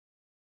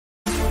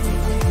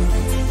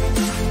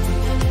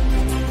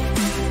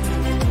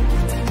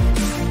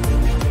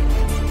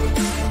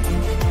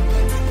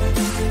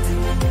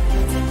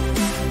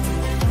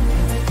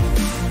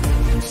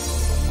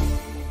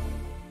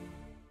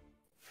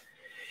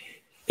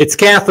It's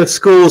Catholic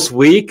Schools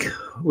Week,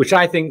 which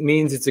I think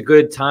means it's a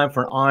good time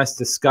for an honest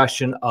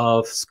discussion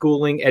of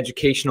schooling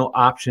educational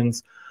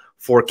options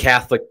for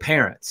Catholic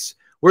parents.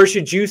 Where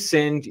should you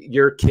send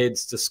your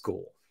kids to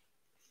school?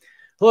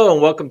 Hello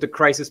and welcome to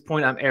Crisis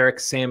Point. I'm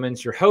Eric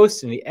Sammons, your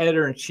host and the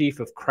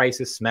editor-in-chief of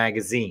Crisis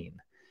Magazine.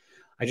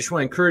 I just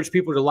want to encourage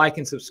people to like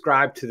and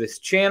subscribe to this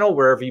channel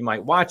wherever you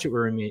might watch it,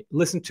 wherever you may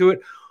listen to it.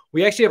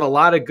 We actually have a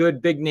lot of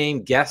good big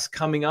name guests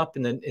coming up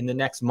in the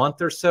next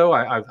month or so.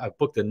 I've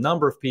booked a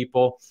number of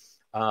people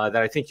that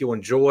I think you'll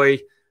enjoy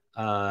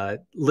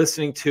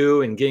listening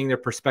to and getting their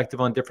perspective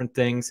on different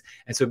things.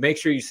 And so make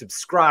sure you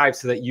subscribe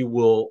so that you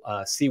will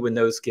see when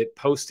those get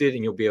posted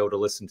and you'll be able to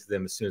listen to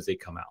them as soon as they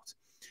come out.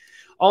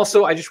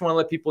 Also, I just want to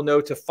let people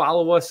know to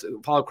follow us,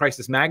 follow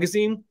Crisis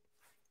Magazine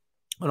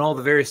on all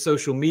the various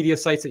social media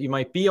sites that you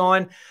might be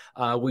on.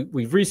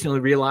 We've recently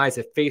realized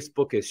that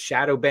Facebook is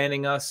shadow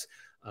banning us.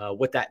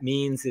 What that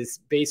means is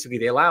basically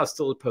they allow us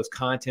still to post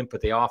content, but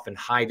they often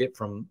hide it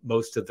from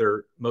most of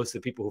the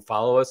people who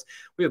follow us.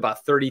 We have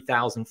about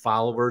 30,000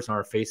 followers on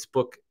our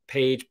Facebook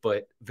page,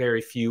 but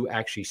very few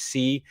actually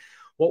see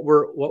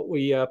what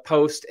we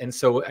post. And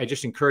so I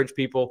just encourage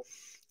people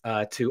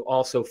to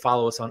also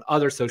follow us on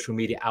other social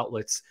media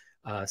outlets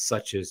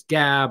such as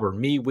Gab or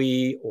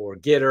MeWe or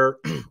Gitter,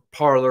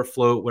 Parler,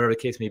 Float, whatever the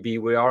case may be.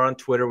 We are on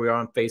Twitter. We are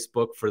on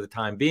Facebook for the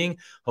time being.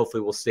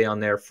 Hopefully we'll stay on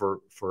there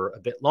for a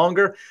bit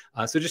longer.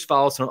 So just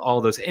follow us on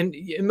all those. And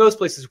in most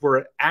places,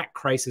 we're at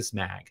Crisis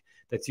Mag.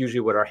 That's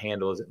usually what our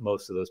handle is at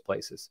most of those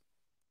places.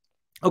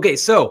 Okay,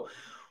 so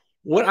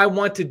what I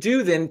want to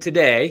do then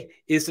today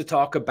is to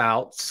talk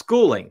about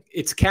schooling.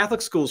 It's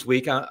Catholic Schools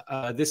Week.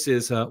 This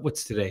is,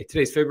 what's today?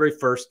 Today's February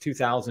 1st,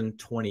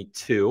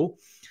 2022.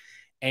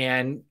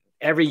 And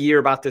every year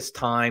about this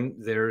time,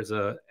 there's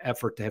an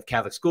effort to have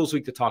Catholic Schools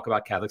Week to talk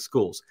about Catholic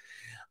schools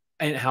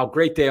and how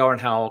great they are and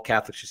how all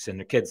Catholics should send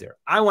their kids there.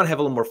 I want to have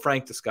a little more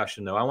frank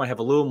discussion, though. I want to have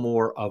a little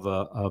more of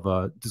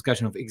a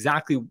discussion of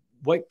exactly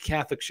what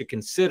Catholics should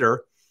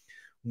consider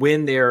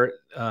when they're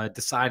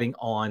deciding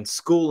on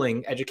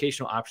schooling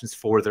educational options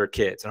for their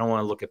kids. I don't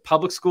want to look at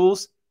public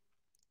schools.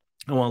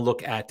 I want to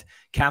look at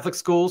Catholic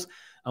schools.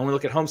 I want to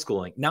look at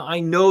homeschooling. Now, I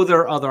know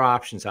there are other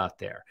options out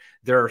there.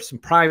 There are some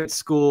private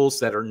schools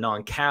that are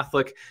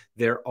non-Catholic.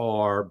 There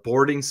are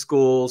boarding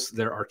schools.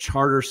 There are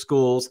charter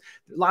schools.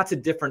 Lots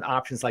of different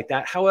options like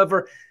that.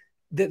 However,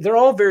 they're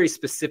all very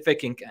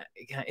specific and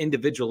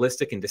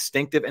individualistic and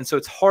distinctive. And so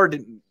it's hard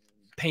to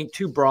paint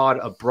too broad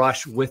a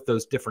brush with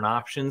those different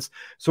options.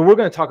 So we're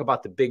going to talk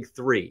about the big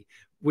three,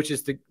 which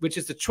is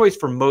the choice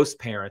for most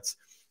parents,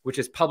 which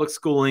is public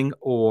schooling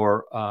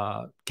or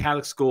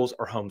Catholic schools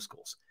or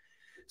homeschools.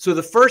 So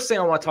the first thing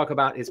I want to talk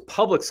about is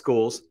public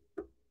schools.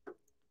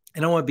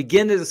 And I want to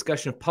begin the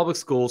discussion of public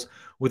schools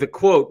with a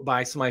quote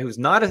by somebody who's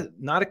not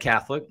a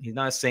Catholic. He's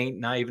not a saint,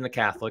 not even a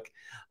Catholic.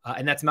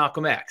 And that's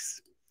Malcolm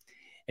X.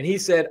 And he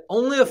said,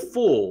 "Only a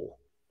fool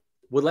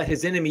would let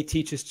his enemy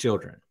teach his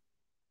children.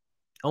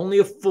 Only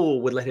a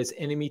fool would let his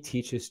enemy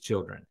teach his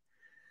children."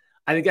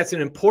 I think that's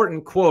an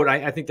important quote.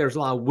 I think there's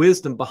a lot of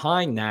wisdom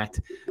behind that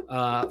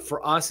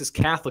for us as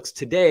Catholics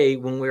today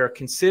when we are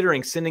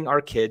considering sending our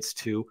kids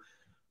to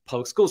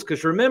public schools.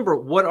 Because remember,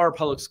 what are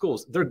public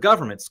schools? They're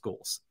government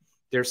schools.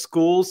 They're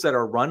schools that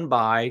are run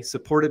by,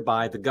 supported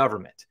by the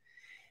government.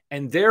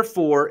 And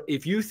therefore,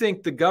 if you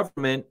think the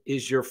government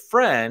is your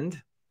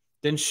friend,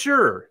 then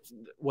sure,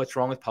 what's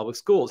wrong with public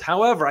schools?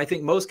 However, I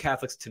think most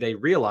Catholics today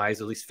realize,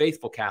 at least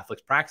faithful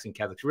Catholics, practicing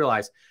Catholics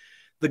realize,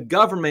 the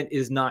government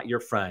is not your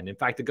friend. In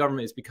fact, the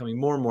government is becoming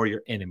more and more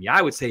your enemy.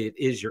 I would say it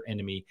is your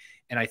enemy.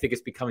 And I think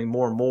it's becoming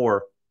more and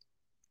more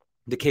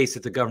the case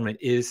that the government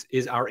is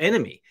our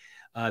enemy.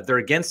 They're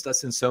against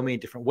us in so many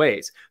different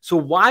ways. So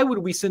why would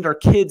we send our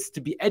kids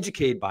to be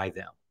educated by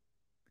them?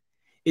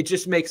 It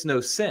just makes no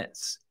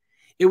sense.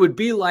 It would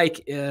be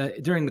like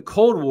during the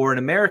Cold War, an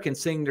American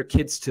sending their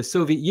kids to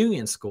Soviet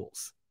Union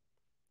schools,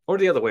 or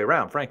the other way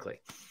around, frankly.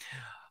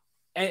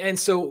 And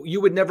so you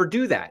would never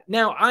do that.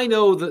 Now, I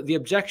know that the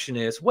objection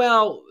is,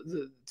 well,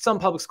 some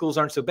public schools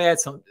aren't so bad.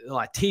 A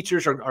lot of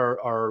teachers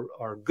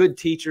are good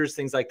teachers,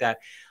 things like that.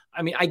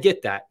 I mean, I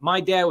get that. My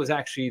dad was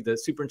actually the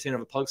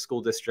superintendent of a public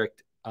school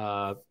district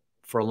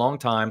for a long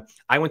time.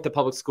 I went to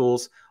public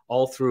schools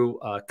all through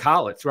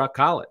throughout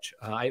college.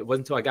 It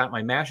wasn't until I got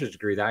my master's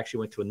degree that I actually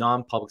went to a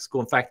non-public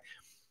school. In fact,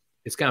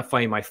 it's kind of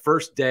funny. My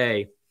first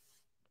day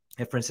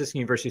at Franciscan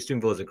University of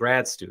Steubenville as a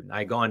grad student, I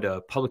had gone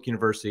to public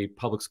university,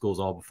 public schools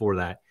all before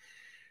that.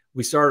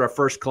 We started our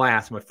first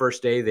class, my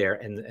first day there,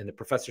 and the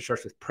professor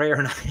starts with prayer,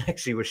 and I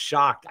actually was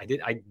shocked.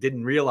 I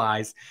didn't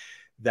realize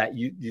that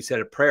you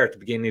said a prayer at the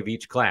beginning of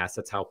each class.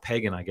 That's how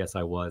pagan I guess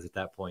I was at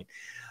that point.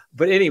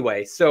 But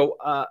anyway, so,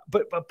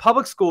 but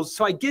public schools,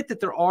 so I get that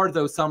there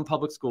are some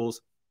public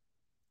schools,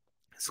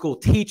 school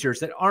teachers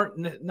that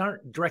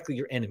aren't directly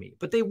your enemy,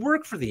 but they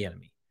work for the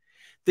enemy.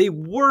 They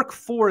work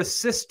for a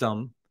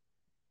system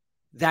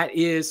that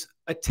is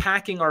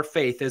attacking our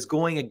faith, as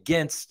going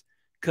against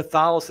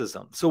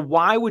Catholicism. So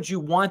why would you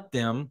want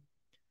them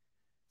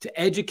to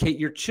educate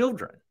your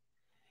children?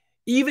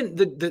 even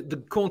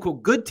the quote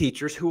unquote good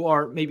teachers who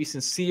are maybe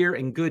sincere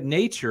and good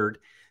natured,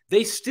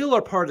 they still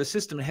are part of the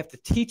system and have to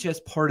teach as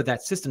part of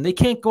that system. They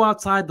can't go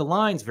outside the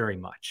lines very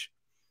much.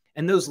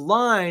 And those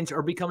lines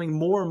are becoming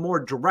more and more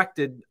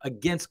directed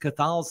against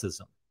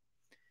Catholicism.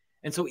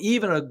 And so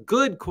even a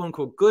good, quote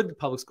unquote, good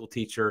public school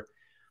teacher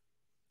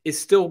is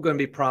still going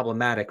to be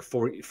problematic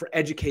for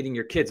educating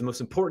your kids. The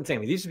most important thing,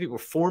 I mean, these are people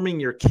forming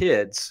your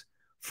kids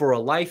for a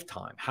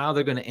lifetime, how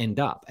they're going to end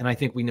up. And I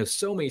think we know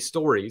so many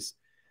stories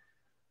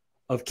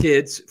of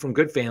kids from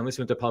good families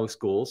who went to public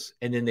schools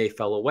and then they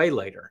fell away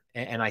later.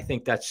 And I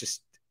think that's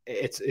just,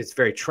 it's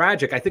very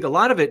tragic. I think a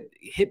lot of it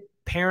hit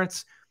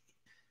parents,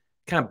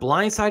 kind of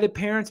blindsided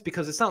parents,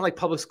 because it's not like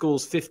public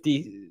schools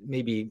 50,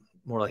 maybe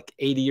more like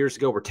 80 years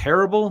ago were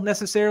terrible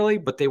necessarily,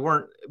 but they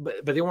weren't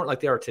like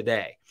they are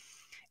today.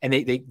 And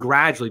they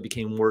gradually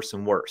became worse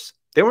and worse.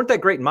 They weren't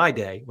that great in my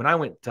day. When I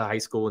went to high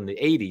school in the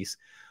 80s,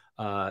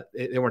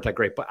 they weren't that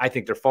great, but I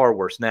think they're far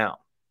worse now.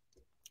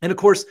 And of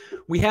course,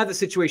 we have the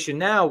situation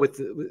now with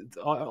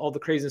all the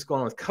craziness going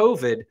on with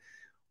COVID,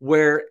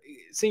 where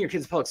sending your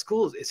kids to public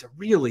schools is a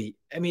really,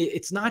 I mean,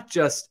 it's not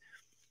just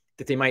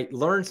that they might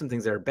learn some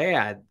things that are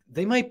bad.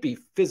 They might be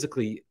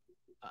physically,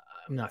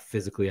 not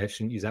physically, I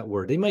shouldn't use that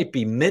word. They might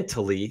be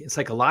mentally and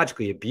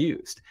psychologically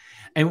abused.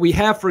 And we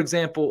have, for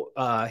example,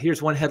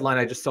 here's one headline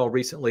I just saw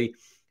recently.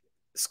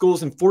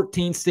 Schools in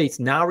 14 states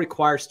now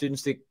require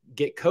students to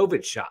get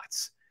COVID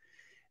shots.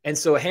 And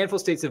so a handful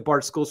of states have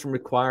barred schools from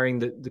requiring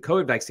the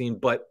COVID vaccine,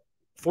 but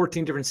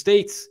 14 different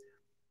states,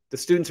 the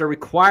students are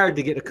required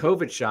to get a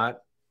COVID shot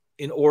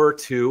in order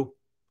to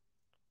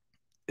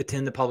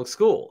attend the public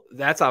school.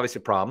 That's obviously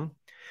a problem.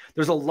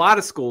 There's a lot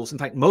of schools. In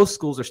fact, most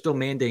schools are still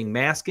mandating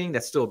masking.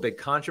 That's still a big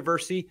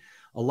controversy.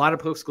 A lot of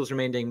public schools are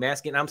mandating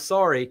masking. And I'm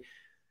sorry,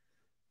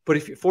 but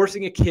if you're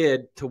forcing a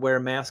kid to wear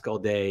a mask all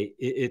day,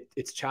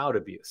 it's child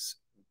abuse,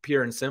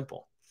 pure and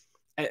simple.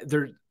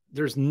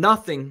 There's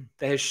nothing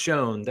that has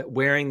shown that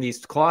wearing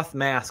these cloth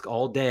masks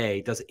all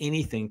day does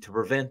anything to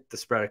prevent the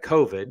spread of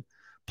COVID.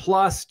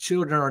 Plus,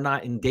 children are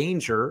not in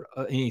danger,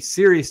 any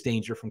serious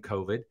danger from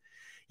COVID.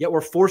 Yet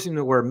we're forcing them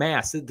to wear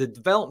masks. The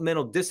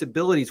developmental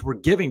disabilities we're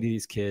giving to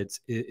these kids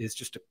is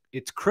just,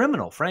 it's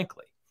criminal,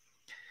 frankly.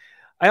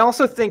 I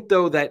also think,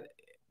 though, that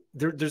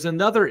there's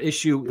another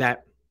issue,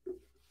 that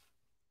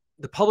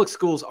the public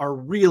schools are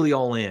really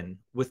all in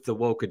with the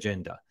woke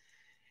agenda.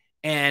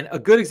 And a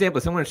good example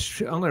is I'm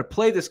going to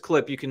play this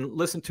clip. You can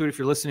listen to it if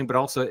you're listening, but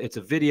also it's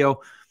a video.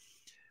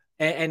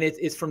 And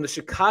it's from the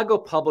Chicago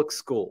Public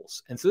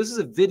Schools. And so this is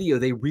a video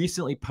they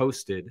recently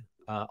posted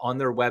on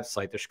their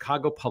website, the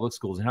Chicago Public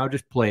Schools. And I'll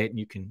just play it and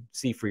you can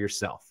see for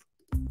yourself.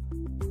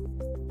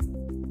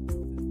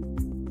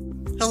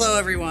 Hello,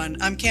 everyone.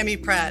 I'm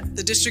Cammie Pratt,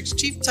 the district's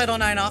Chief Title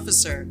IX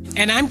Officer.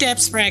 And I'm Deb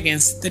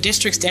Spraggins, the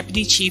district's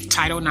Deputy Chief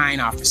Title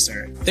IX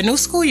Officer. The new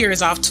school year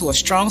is off to a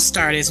strong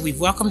start as we've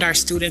welcomed our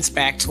students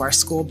back to our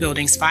school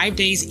buildings 5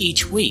 days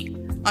each week.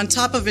 On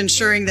top of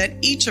ensuring that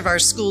each of our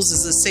schools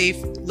is a safe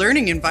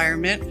learning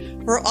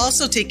environment, we're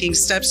also taking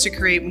steps to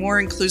create more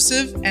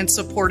inclusive and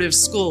supportive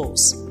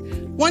schools.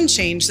 One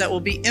change that will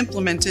be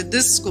implemented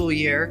this school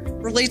year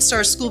relates to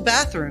our school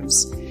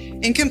bathrooms.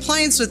 In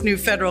compliance with new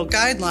federal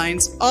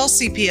guidelines, all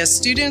CPS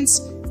students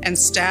and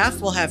staff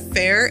will have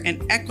fair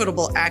and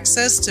equitable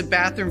access to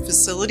bathroom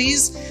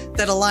facilities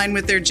that align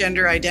with their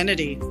gender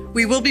identity.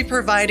 We will be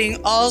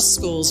providing all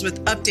schools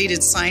with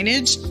updated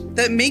signage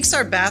that makes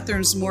our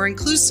bathrooms more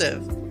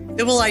inclusive.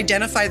 It will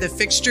identify the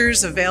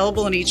fixtures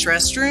available in each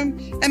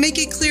restroom and make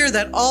it clear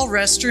that all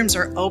restrooms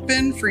are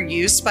open for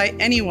use by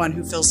anyone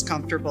who feels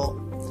comfortable.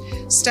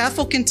 Staff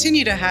will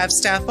continue to have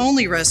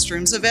staff-only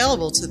restrooms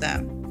available to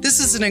them. This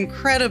is an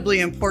incredibly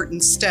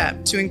important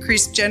step to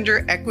increase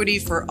gender equity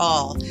for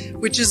all,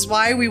 which is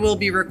why we will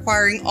be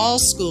requiring all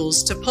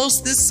schools to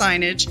post this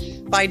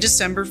signage by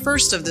December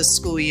 1st of this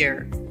school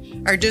year.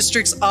 Our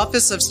district's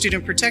Office of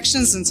Student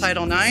Protections and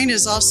Title IX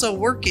is also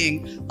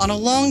working on a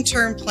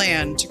long-term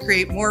plan to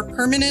create more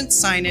permanent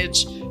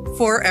signage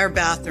for our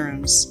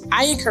bathrooms.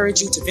 I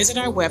encourage you to visit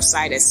our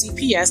website at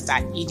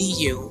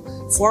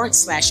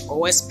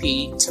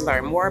cps.edu/OSP to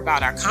learn more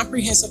about our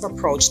comprehensive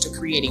approach to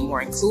creating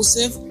more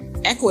inclusive,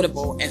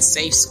 equitable, and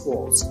safe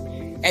schools.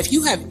 If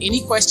you have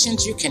any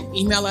questions, you can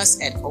email us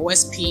at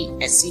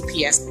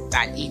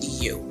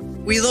osp@cps.edu.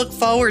 We look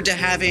forward to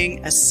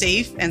having a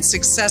safe and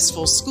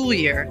successful school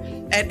year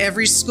at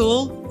every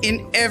school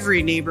in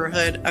every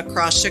neighborhood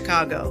across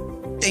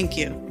Chicago. Thank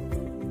you.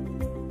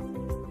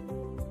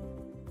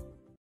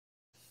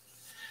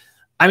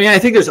 I mean, I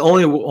think there's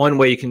only one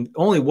way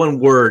only one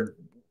word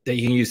that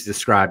you can use to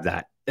describe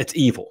that. It's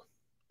evil.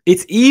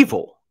 It's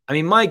evil. I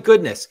mean, my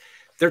goodness.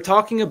 They're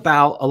talking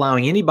about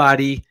allowing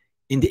anybody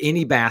into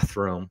any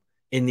bathroom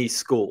in these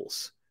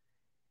schools.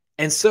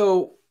 And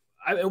so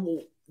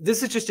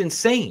this is just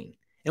insane.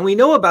 And we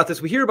know about this,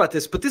 we hear about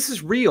this, but this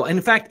is real. And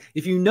in fact,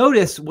 if you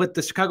notice what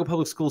the Chicago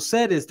Public Schools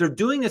said is they're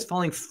doing this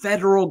following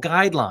federal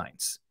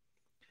guidelines.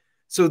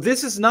 So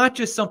this is not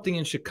just something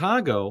in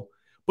Chicago,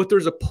 but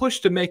there's a push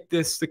to make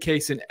this the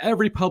case in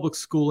every public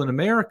school in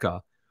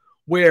America,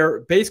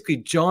 where basically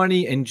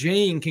Johnny and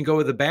Jane can go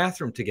to the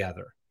bathroom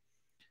together.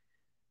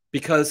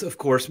 Because, of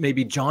course,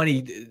 maybe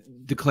Johnny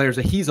declares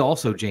that he's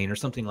also Jane or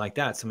something like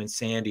that, some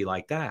insanity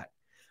like that.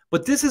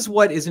 But this is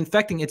what is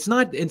infecting. It's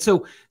not. And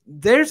so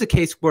there's a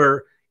case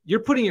where you're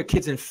putting your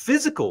kids in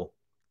physical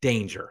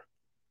danger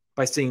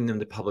by sending them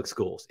to public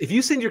schools. If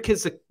you send your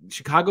kids to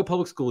Chicago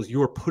public schools,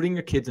 you are putting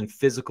your kids in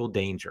physical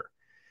danger,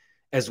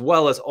 as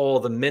well as all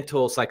the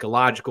mental,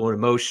 psychological, and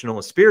emotional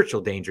and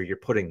spiritual danger you're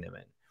putting them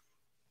in.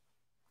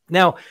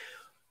 Now,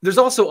 there's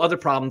also other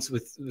problems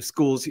with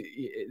schools,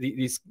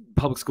 these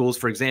public schools.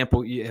 For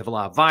example, you have a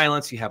lot of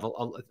violence. You have,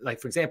 like,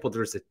 for example,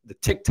 there's the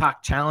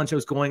TikTok challenge that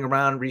was going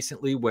around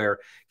recently where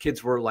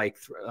kids were like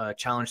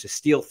challenged to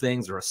steal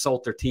things or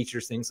assault their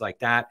teachers, things like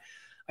that.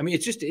 I mean,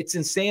 it's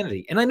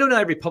insanity. And I know not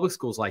every public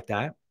school is like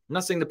that. I'm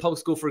not saying the public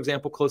school, for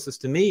example,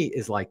 closest to me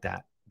is like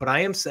that, but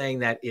I am saying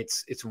that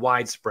it's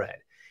widespread.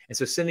 And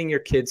so sending your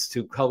kids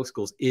to public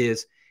schools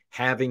is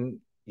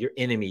having your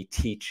enemy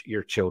teach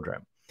your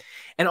children.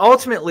 And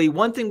ultimately,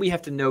 one thing we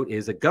have to note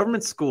is that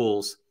government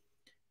schools,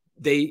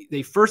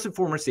 they first and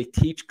foremost, they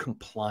teach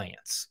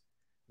compliance.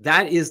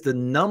 That is the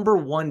number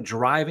one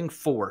driving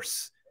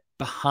force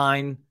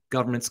behind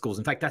government schools.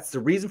 In fact, that's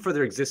the reason for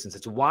their existence.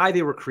 It's why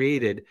they were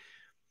created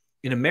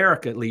in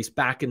America, at least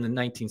back in the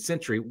 19th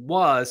century,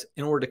 was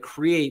in order to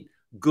create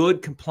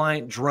good,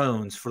 compliant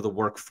drones for the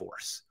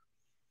workforce.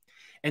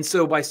 And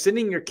so by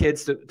sending your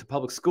kids to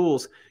public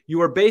schools,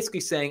 you are basically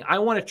saying, I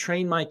want to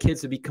train my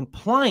kids to be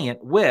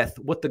compliant with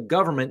what the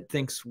government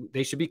thinks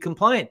they should be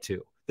compliant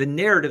to, the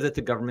narrative that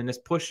the government is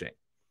pushing.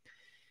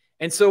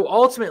 And so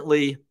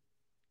ultimately,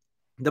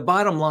 the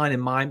bottom line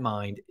in my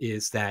mind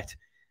is that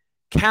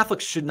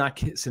Catholics should not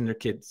send their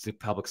kids to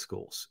public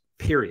schools,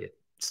 period.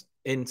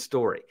 End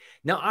story.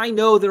 Now, I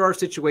know there are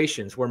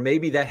situations where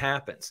maybe that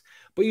happens,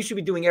 but you should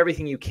be doing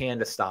everything you can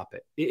to stop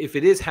it. If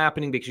it is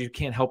happening because you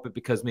can't help it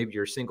because maybe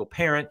you're a single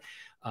parent,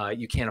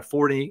 you can't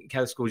afford any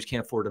Catholic schools, you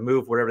can't afford to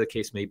move, whatever the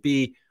case may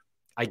be,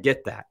 I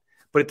get that.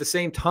 But at the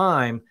same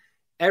time,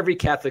 every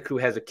Catholic who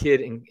has a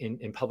kid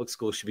in public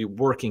schools should be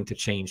working to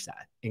change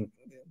that and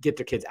get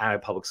their kids out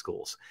of public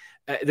schools.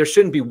 There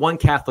shouldn't be one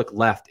Catholic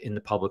left in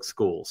the public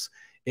schools,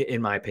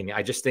 in my opinion.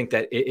 I just think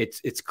that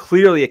it's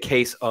clearly a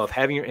case of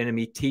having your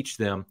enemy teach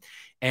them,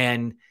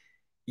 and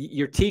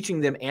you're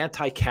teaching them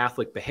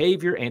anti-Catholic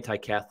behavior,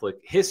 anti-Catholic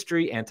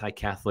history,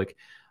 anti-Catholic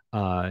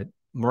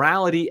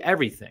morality,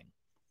 everything.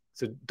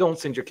 So don't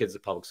send your kids to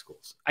public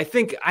schools. I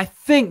think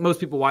most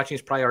people watching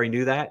this probably already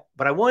knew that,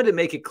 but I wanted to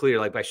make it clear,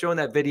 like by showing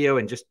that video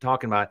and just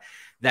talking about it,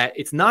 that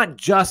it's not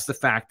just the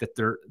fact that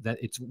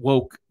it's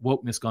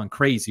wokeness gone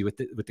crazy with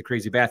the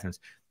crazy bathrooms,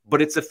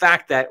 but it's the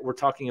fact that we're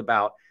talking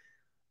about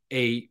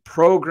a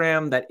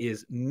program that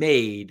is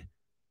made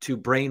to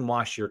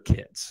brainwash your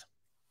kids.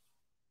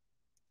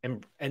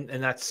 And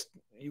that's,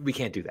 we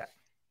can't do that.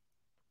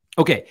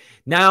 Okay,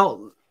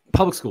 now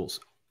public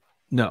schools.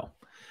 No.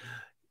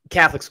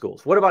 Catholic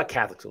schools. What about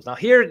Catholic schools? Now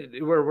here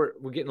we're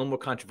getting a little more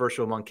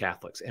controversial among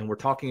Catholics, and we're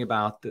talking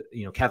about the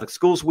Catholic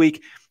Schools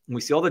Week, and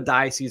we see all the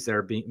dioceses that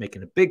are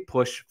making a big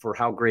push for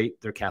how great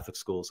their Catholic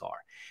schools are.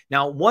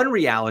 Now, one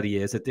reality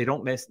is that they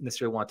don't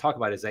necessarily want to talk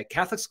about is that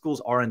Catholic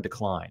schools are in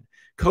decline.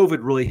 COVID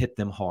really hit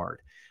them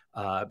hard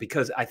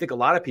because I think a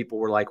lot of people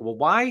were like, well,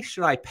 why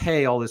should I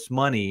pay all this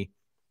money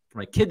for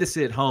my kid to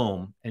sit at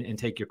home and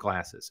take your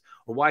classes?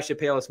 Or why should I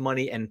pay all this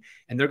money and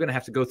they're going to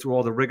have to go through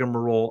all the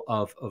rigmarole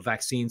of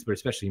vaccines, but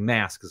especially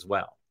masks as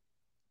well.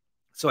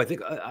 So I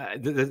think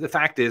the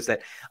fact is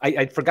that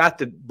I forgot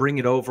to bring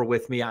it over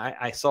with me.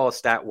 I saw a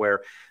stat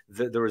where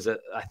there was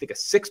I think a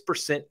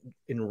 6%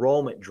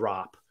 enrollment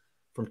drop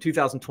from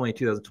 2020 to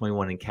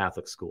 2021 in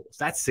Catholic schools.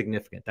 That's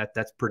significant.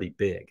 That's pretty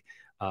big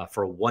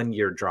for a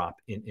 1-year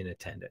drop in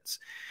attendance.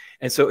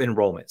 And so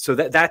enrollment. So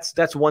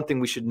that's one thing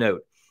we should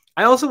note.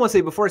 I also want to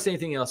say, before I say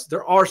anything else,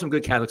 there are some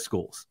good Catholic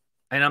schools.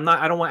 And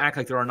I don't want to act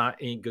like there are not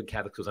any good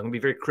Catholic schools. I'm going to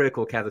be very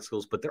critical of Catholic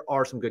schools, but there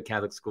are some good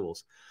Catholic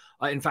schools.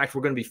 In fact,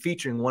 we're going to be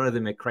featuring one of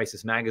them at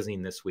Crisis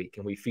Magazine this week,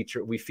 and we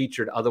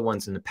featured other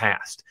ones in the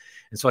past.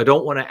 And so I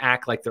don't want to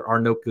act like there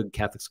are no good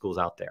Catholic schools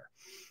out there.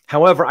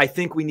 However, I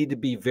think we need to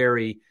be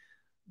very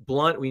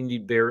blunt. We need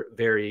to be very,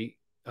 very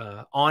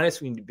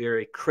honest. We need to be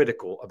very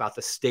critical about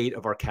the state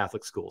of our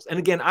Catholic schools. And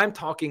again, I'm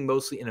talking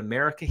mostly in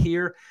America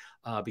here.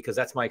 Because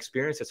that's my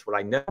experience. That's what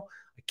I know.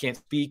 I can't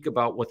speak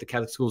about what the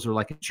Catholic schools are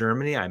like in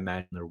Germany. I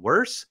imagine they're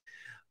worse,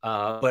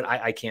 but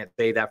I can't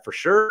say that for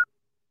sure,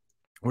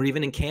 or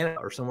even in Canada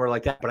or somewhere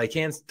like that. But I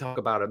can talk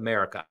about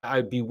America.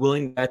 I'd be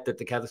willing to bet that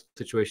the Catholic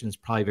situation is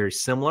probably very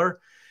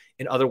similar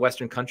in other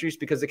Western countries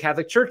because the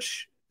Catholic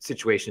Church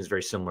situation is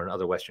very similar in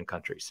other Western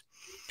countries.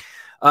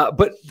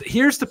 But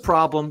here's the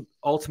problem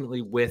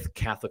ultimately with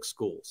Catholic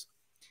schools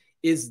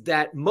is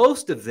that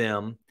most of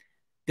them,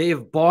 they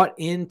have bought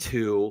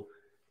into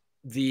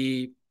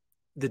the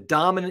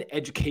dominant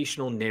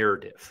educational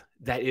narrative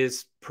that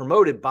is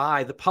promoted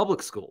by the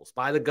public schools,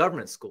 by the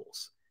government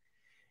schools.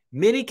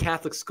 Many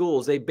Catholic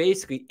schools, they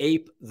basically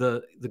ape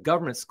the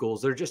government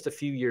schools. They're just a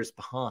few years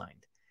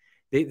behind.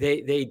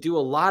 They do a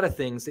lot of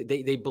things.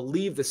 They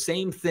believe the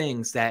same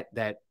things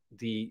that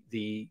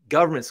the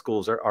government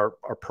schools are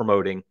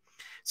promoting,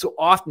 so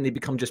often they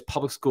become just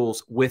public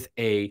schools with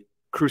a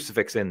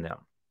crucifix in them.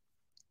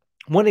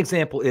 One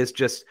example is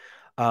just,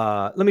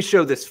 let me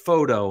show this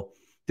photo.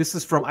 This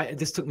is from,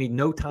 this took me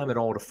no time at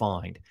all to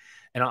find.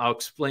 And I'll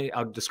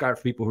describe it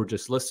for people who are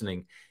just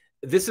listening.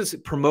 This is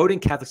promoting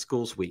Catholic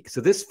Schools Week.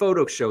 So this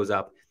photo shows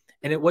up,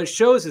 and what it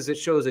shows is, it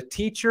shows a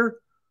teacher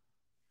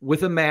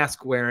with a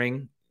mask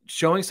wearing,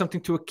 showing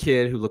something to a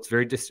kid who looks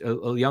very,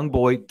 a young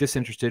boy,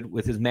 disinterested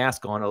with his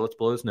mask on, let's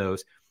blow his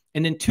nose.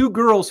 And then two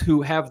girls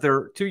who have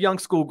two young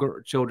school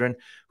children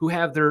who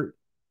have their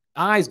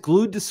eyes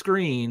glued to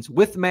screens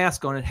with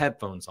mask on and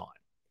headphones on.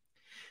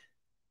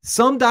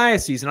 Some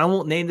dioceses, and I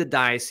won't name the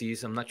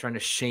diocese, I'm not trying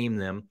to shame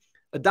them,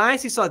 a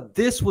diocese thought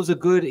this was a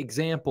good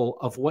example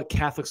of what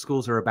Catholic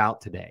schools are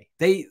about today.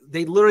 They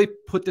literally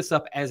put this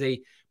up as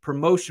a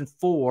promotion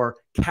for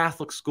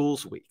Catholic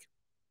Schools Week.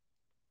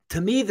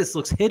 To me, this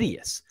looks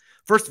hideous.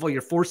 First of all,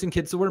 you're forcing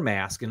kids to wear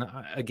masks, and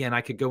again,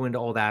 I could go into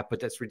all that, but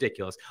that's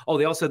ridiculous. Oh,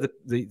 they also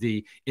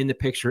the in the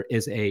picture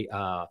is a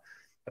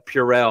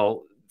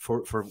Purell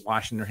for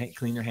washing their hands,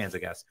 clean their hands, I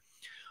guess.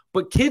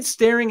 But kids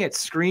staring at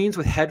screens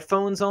with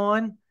headphones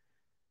on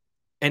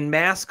and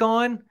mask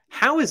on,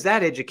 how is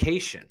that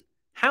education?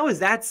 How is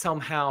that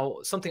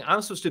somehow something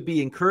I'm supposed to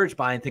be encouraged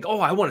by and think, oh,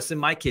 I want to send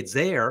my kids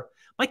there?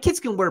 My kids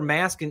can wear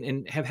masks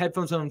and have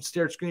headphones on and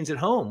stare at screens at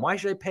home. Why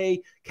should I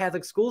pay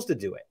Catholic schools to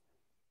do it?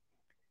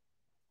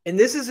 And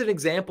this is an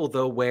example,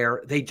 though,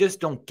 where they just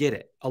don't get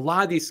it. A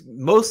lot of these,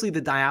 mostly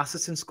the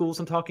diocesan schools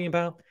I'm talking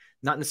about,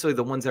 not necessarily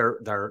the ones that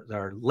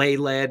are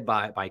lay-led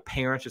by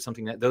parents or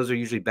something, that those are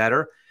usually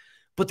better,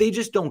 but they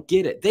just don't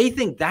get it. They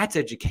think that's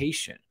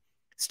education.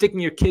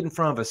 Sticking your kid in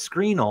front of a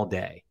screen all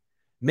day,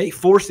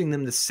 forcing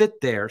them to sit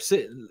there,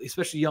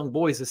 especially young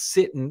boys, to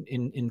sit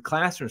in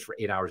classrooms for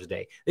 8 hours a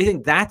day. They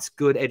think that's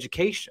good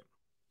education.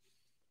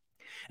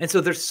 And so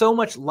there's so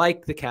much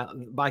like the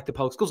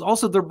public schools.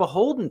 Also, they're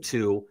beholden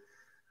to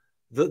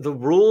the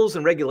rules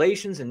and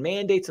regulations and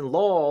mandates and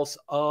laws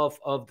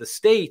of the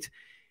state.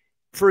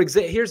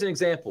 Here's an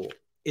example.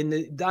 In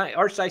the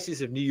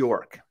Archdiocese of New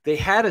York, they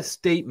had a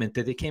statement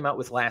that they came out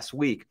with last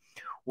week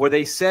where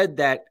they said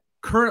that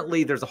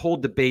currently there's a whole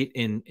debate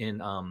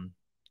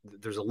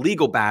there's a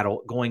legal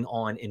battle going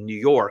on in New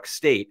York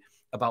State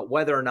about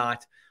whether or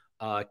not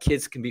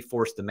kids can be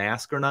forced to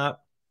mask or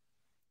not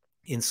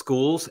in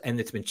schools. And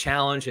it's been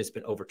challenged, it's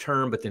been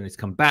overturned, but then it's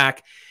come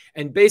back.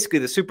 And basically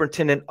the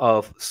superintendent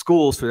of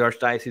schools for the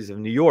Archdiocese of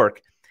New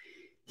York,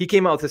 he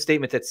came out with a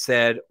statement that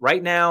said,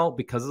 right now,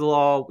 because of the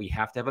law, we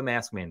have to have a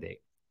mask mandate.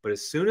 But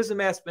as soon as the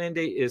mask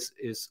mandate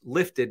is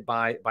lifted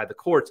by the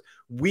courts,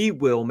 we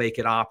will make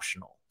it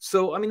optional.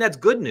 So, I mean, that's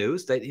good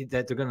news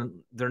that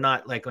they're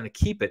not like going to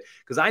keep it.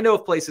 Because I know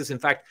of places, in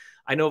fact,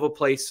 I know of a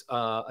place,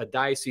 a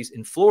diocese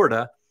in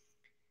Florida,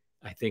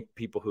 I think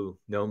people who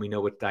know me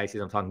know what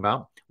diocese I'm talking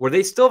about, where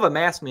they still have a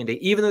mask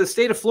mandate, even though the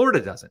state of Florida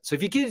doesn't. So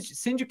if you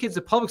send your kids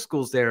to public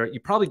schools there,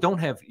 you probably don't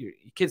have, your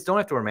kids don't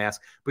have to wear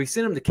masks, but if you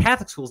send them to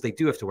Catholic schools, they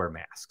do have to wear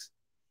masks.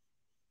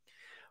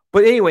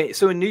 But anyway,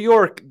 so in New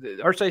York, the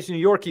Archdiocese of New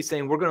York, he's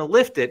saying we're going to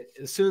lift it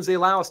as soon as they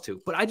allow us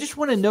to. But I just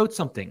want to note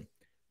something.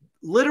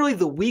 Literally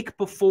the week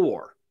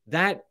before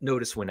that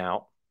notice went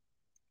out,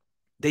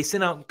 they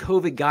sent out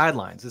COVID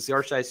guidelines. This is the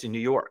Archdiocese of New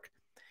York.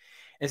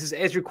 And it says,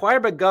 as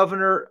required by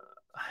Governor,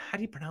 how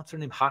do you pronounce her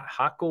name?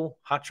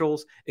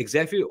 Hochul's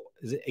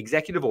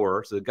executive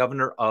order, so the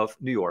governor of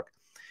New York.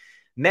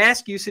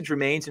 Mask usage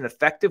remains an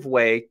effective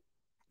way.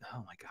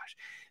 Oh my gosh.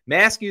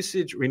 Mask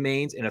usage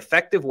remains an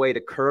effective way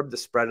to curb the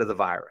spread of the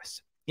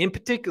virus. In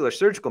particular,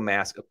 surgical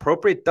masks,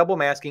 appropriate double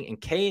masking, and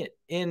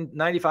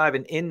KN95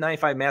 and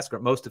N95 masks are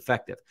most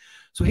effective.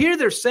 So here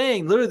they're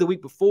saying, literally the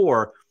week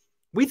before,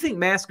 we think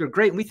masks are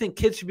great. And we think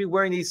kids should be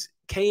wearing these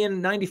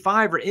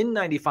KN95 or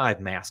N95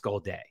 masks all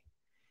day.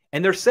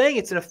 And they're saying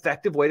it's an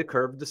effective way to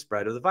curb the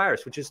spread of the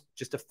virus, which is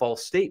just a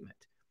false statement.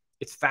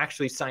 It's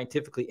factually,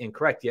 scientifically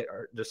incorrect, yet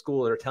the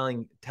school are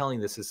telling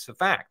this is a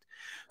fact.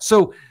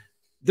 So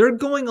they're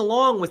going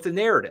along with the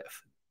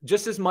narrative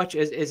just as much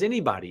as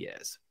anybody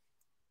is.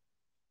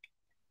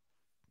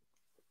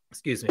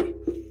 Excuse me.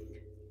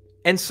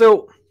 And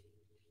so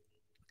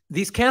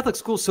these Catholic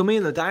schools, so many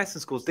of the diocesan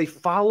schools, they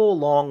follow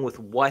along with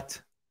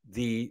what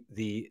the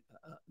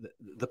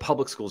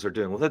public schools are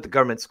doing, what the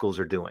government schools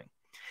are doing.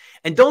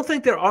 And don't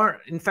think they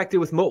aren't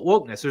infected with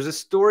wokeness. There's a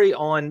story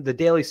on the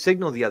Daily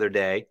Signal the other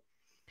day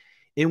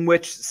in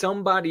which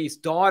somebody's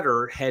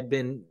daughter had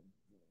been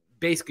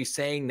basically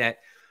saying that,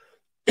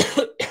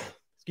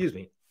 excuse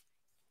me,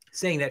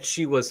 saying that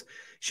she was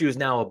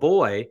now a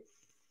boy,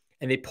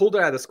 and they pulled her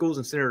out of the schools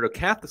and sent her to a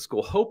Catholic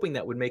school, hoping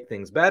that would make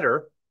things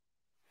better.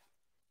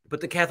 But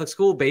the Catholic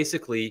school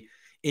basically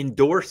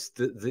endorsed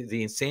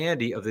the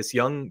insanity of this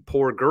young,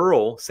 poor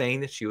girl saying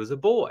that she was a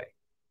boy.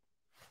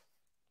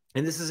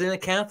 And this is in a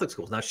Catholic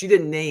school. Now, she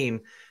didn't name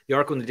the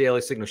article in the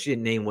Daily Signal. She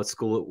didn't name what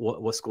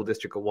school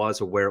district it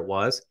was or where it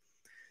was.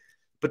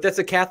 But that's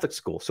a Catholic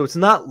school. So it's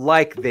not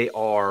like they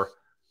are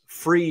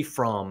free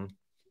from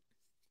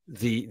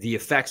the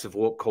effects of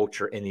woke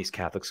culture in these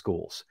Catholic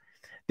schools.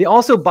 They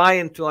also buy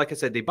into, like I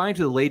said, they buy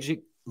into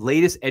the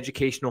latest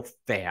educational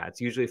fads,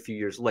 usually a few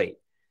years late.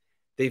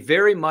 They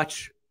very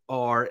much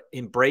are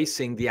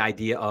embracing the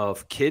idea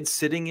of kids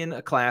sitting in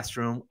a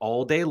classroom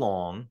all day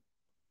long,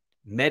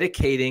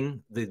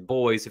 medicating the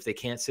boys if they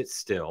can't sit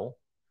still,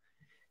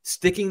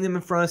 sticking them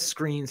in front of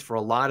screens for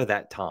a lot of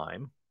that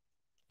time,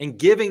 and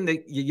giving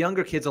the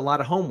younger kids a lot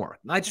of homework.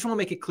 And I just want to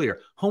make it clear,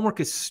 homework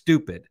is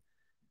stupid,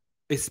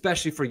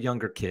 especially for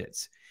younger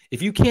kids.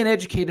 If you can't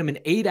educate them in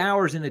 8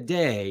 hours in a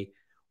day,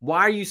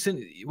 why are you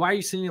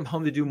sending them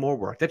home to do more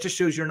work? That just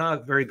shows you're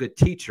not a very good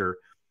teacher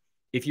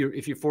if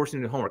you're forcing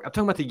them to do homework. I'm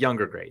talking about the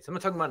younger grades. I'm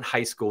not talking about in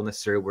high school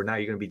necessarily, where now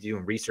you're going to be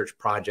doing research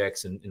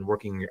projects and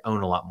working on your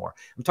own a lot more.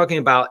 I'm talking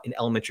about in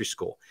elementary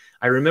school.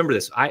 I remember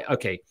this.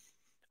 Okay,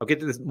 I'll get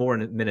to this more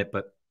in a minute,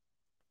 but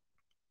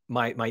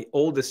my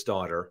oldest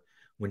daughter,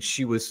 when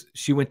she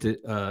went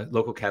to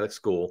local Catholic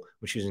school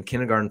when she was in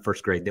kindergarten,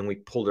 first grade. Then we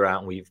pulled her out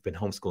and we've been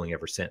homeschooling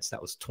ever since.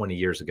 That was 20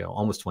 years ago,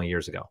 almost 20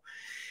 years ago.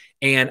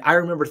 And I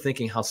remember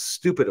thinking how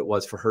stupid it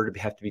was for her to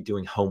have to be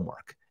doing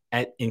homework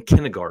in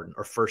kindergarten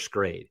or first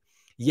grade.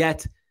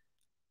 Yet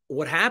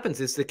what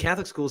happens is the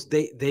Catholic schools,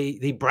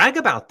 they brag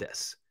about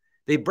this.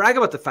 They brag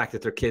about the fact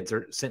that their kids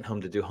are sent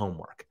home to do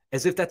homework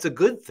as if that's a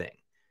good thing,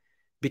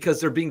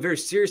 because they're being very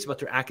serious about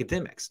their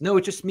academics. No,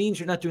 it just means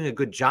you're not doing a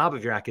good job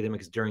of your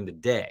academics during the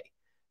day.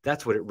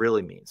 That's what it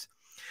really means.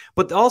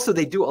 But also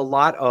they do a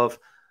lot of,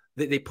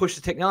 they push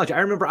the technology.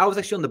 I remember I was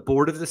actually on the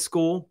board of the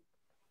school.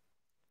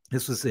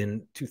 This was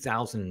in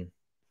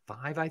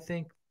 2005, I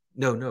think.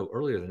 No,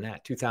 earlier than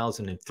that,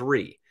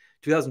 2002,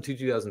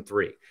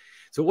 2003.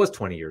 So it was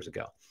 20 years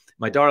ago.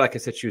 My daughter, like I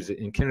said, she was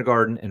in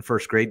kindergarten and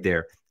first grade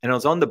there. And I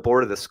was on the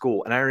board of the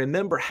school. And I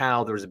remember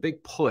how there was a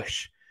big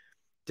push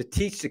to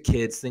teach the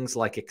kids things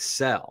like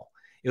Excel.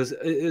 It was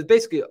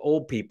basically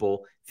old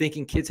people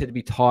thinking kids had to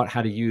be taught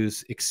how to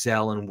use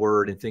Excel and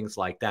Word and things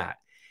like that.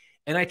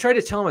 And I tried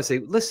to tell them, I say,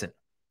 listen,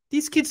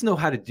 these kids know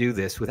how to do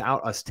this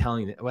without us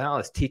without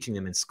us teaching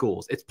them in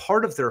schools. It's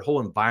part of their whole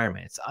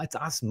environment. It's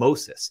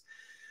osmosis.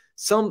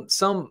 Some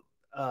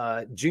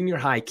junior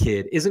high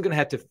kid isn't going to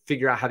have to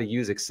figure out how to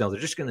use Excel. They're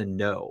just going to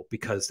know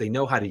because they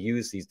know how to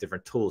use these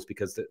different tools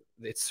because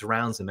it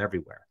surrounds them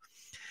everywhere.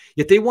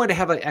 Yet they wanted to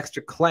have an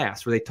extra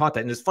class where they taught that.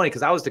 And it's funny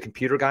because I was the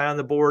computer guy on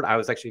the board. I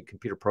was actually a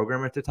computer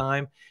programmer at the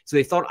time. So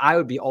they thought I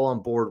would be all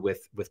on board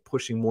with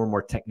pushing more and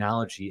more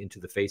technology into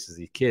the faces of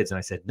these kids. And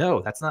I said,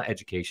 no, that's not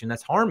education.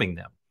 That's harming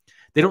them.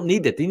 They don't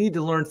need that. They need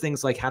to learn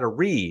things like how to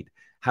read,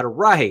 how to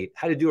write,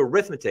 how to do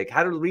arithmetic,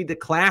 how to read the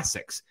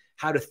classics,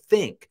 how to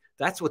think.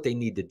 That's what they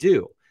need to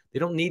do. They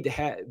don't need to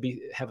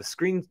have a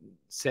screen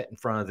set in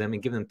front of them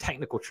and give them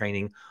technical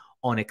training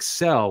on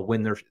Excel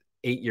when they're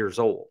 8 years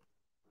old.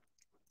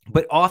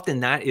 But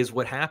often that is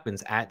what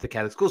happens at the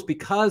Catholic schools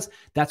because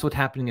that's what's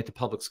happening at the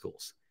public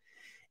schools.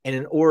 And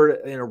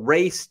in a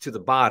race to the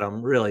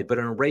bottom, really, but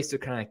in a race to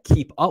kind of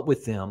keep up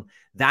with them,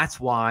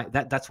 that's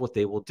what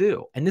they will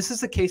do. And this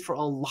is the case for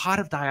a lot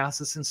of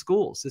diocesan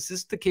schools. This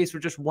is the case for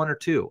just one or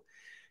two.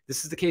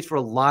 This is the case for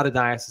a lot of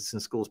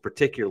diocesan schools,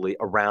 particularly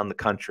around the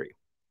country.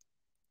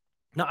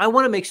 Now, I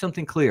want to make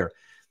something clear.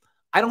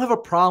 I don't have a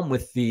problem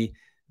with the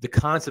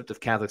concept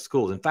of Catholic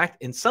schools. In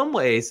fact, in some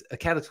ways, a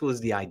Catholic school is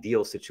the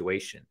ideal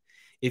situation.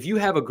 If you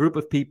have a group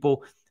of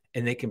people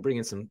and they can bring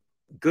in some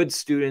good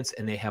students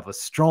and they have a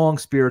strong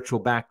spiritual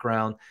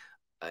background,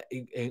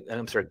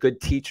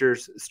 good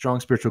teachers, strong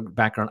spiritual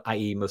background,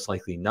 i.e. most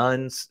likely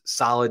nuns,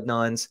 solid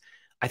nuns,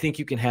 I think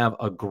you can have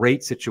a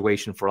great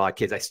situation for a lot of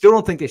kids. I still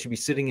don't think they should be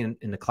sitting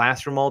in the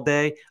classroom all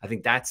day. I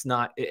think that's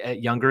not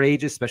at younger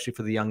ages, especially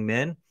for the young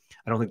men.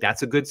 I don't think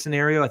that's a good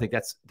scenario. I think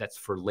that's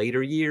for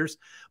later years.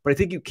 But I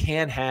think you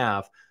can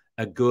have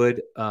a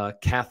good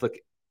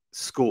Catholic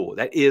school.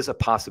 That is a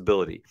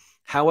possibility.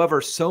 However,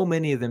 so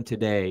many of them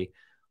today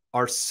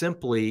are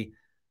simply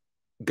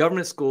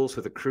government schools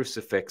with a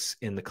crucifix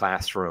in the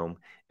classroom,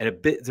 and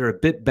they're a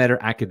bit better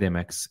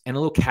academics and a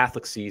little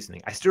Catholic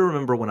seasoning. I still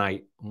remember when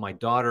my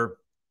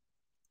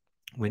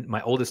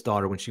oldest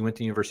daughter, when she went to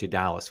the University of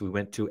Dallas, we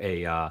went to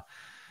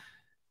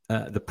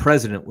the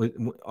president,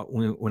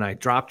 when I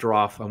dropped her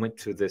off, I went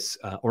to this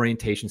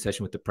orientation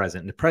session with the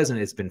president. And the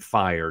president has been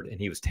fired, and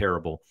he was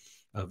terrible,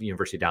 of the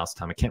University of Dallas at the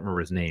time. I can't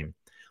remember his name.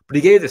 But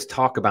he gave this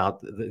talk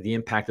about the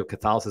impact of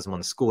Catholicism on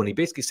the school. And he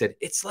basically said,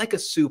 it's like a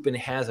soup and it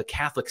has a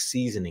Catholic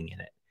seasoning in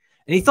it.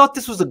 And he thought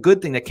this was a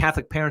good thing that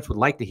Catholic parents would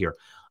like to hear.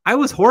 I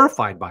was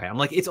horrified by it. I'm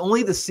like, it's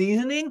only the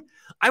seasoning?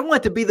 I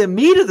want it to be the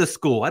meat of the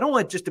school. I don't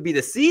want it just to be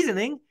the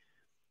seasoning.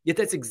 Yet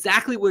that's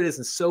exactly what it is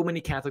in so many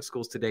Catholic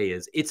schools today.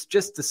 It's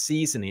just the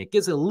seasoning. It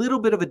gives a little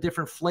bit of a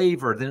different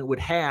flavor than it would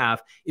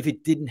have if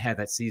it didn't have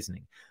that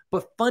seasoning.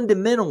 But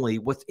fundamentally,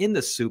 what's in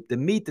the soup, the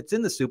meat that's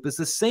in the soup, is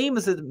the same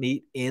as the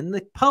meat in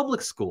the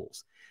public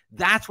schools.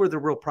 That's where the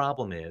real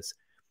problem is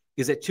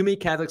that too many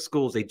Catholic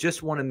schools, they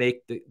just want to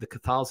make the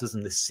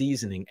Catholicism the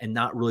seasoning and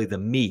not really the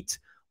meat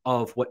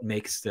of what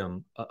makes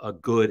them a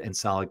good and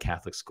solid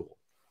Catholic school.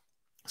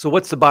 So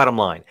what's the bottom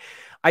line?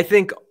 I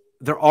think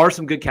there are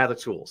some good Catholic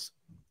schools.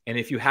 And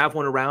if you have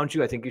one around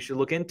you, I think you should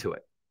look into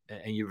it.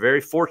 And you're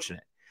very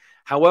fortunate.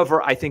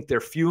 However, I think they're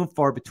few and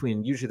far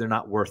between. Usually they're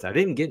not worth it. I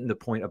didn't get into the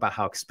point about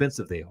how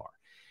expensive they are.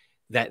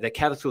 That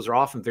Catholic schools are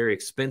often very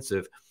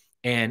expensive,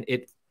 and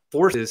it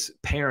forces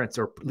parents,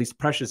 or at least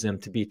pressures them,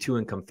 to be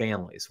two-income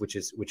families, which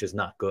is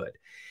not good.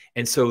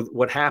 And so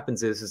what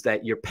happens is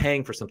that you're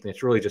paying for something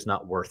that's really just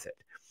not worth it.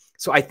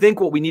 So I think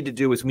what we need to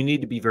do is we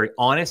need to be very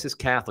honest as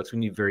Catholics. We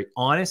need to be very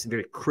honest and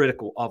very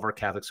critical of our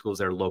Catholic schools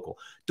that are local.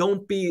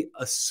 Don't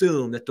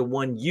assume that the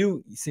one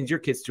you send your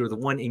kids to, or the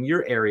one in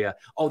your area,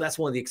 oh, that's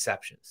one of the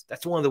exceptions.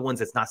 That's one of the ones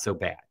that's not so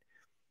bad.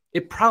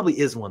 It probably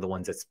is one of the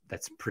ones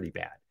that's pretty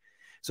bad.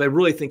 So I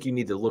really think you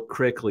need to look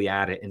critically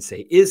at it and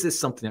say, is this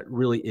something that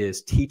really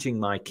is teaching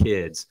my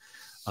kids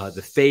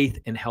the faith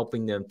and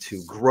helping them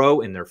to grow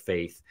in their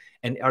faith?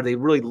 And are they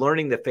really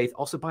learning the faith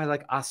also by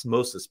like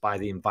osmosis, by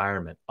the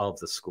environment of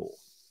the school?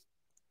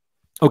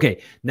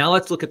 Okay, now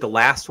let's look at the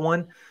last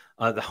one,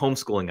 the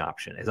homeschooling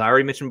option. As I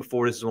already mentioned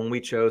before, this is one we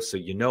chose, so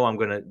you know I'm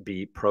going to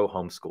be pro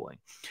homeschooling.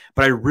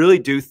 But I really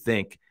do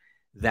think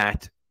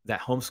that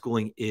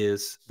homeschooling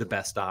is the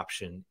best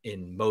option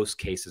in most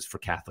cases for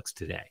Catholics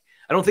today.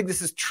 I don't think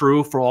this is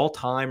true for all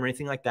time or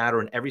anything like that,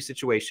 or in every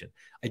situation.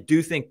 I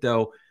do think,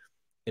 though,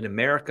 in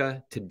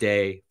America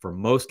today, for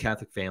most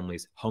Catholic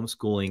families,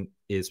 homeschooling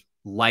is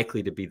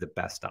likely to be the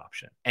best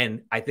option.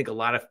 And I think a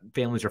lot of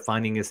families are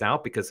finding this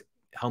out because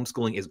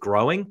homeschooling is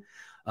growing.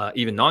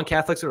 Even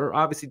non-Catholics are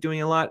obviously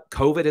doing a lot.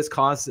 COVID has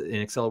caused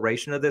an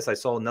acceleration of this. I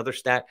saw another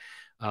stat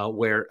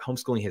where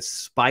homeschooling has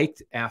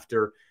spiked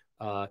after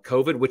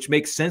COVID, which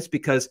makes sense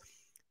because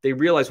they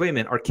realize, wait a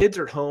minute, our kids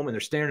are at home and they're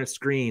staring at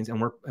screens,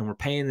 and we're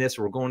paying this,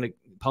 or we're going to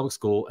public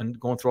school and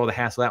going through all the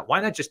hassle of that.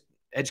 Why not just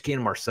educate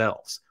them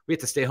ourselves? We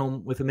have to stay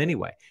home with them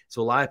anyway.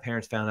 So a lot of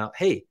parents found out,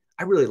 hey,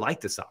 I really like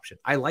this option.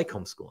 I like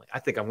homeschooling. I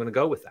think I'm going to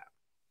go with that.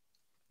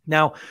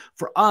 Now,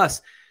 for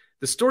us,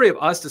 the story of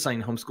us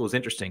deciding to homeschool is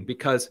interesting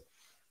because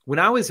when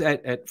I was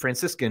at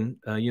Franciscan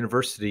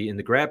University in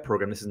the grad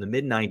program, this is in the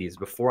mid-90s,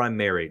 before I'm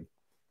married,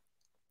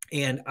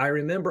 and I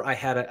remember I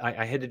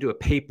had to do a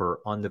paper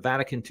on the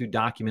Vatican II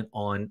document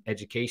on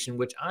education,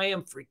 which I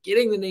am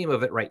forgetting the name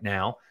of it right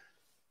now.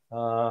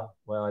 Well,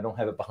 I don't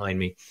have it behind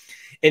me.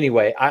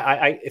 Anyway,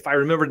 if I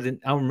remember,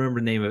 I'll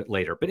remember the name of it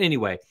later. But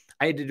anyway,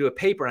 I had to do a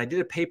paper, and I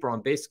did a paper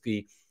on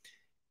basically,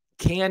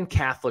 can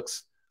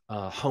Catholics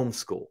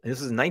homeschool? And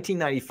this is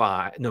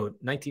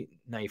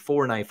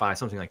 1994, 95,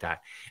 something like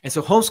that. And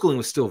so homeschooling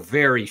was still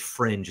very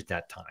fringe at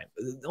that time.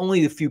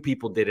 Only a few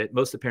people did it.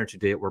 Most of the parents who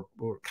did it were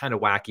kind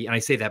of wacky. And I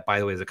say that, by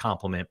the way, as a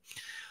compliment.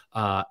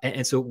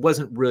 And so it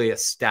wasn't really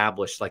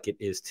established like it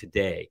is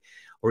today,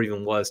 or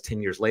even was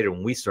 10 years later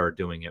when we started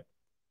doing it.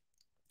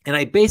 And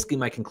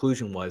my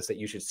conclusion was that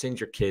you should send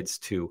your kids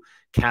to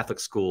Catholic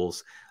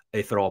schools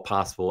if at all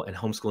possible, and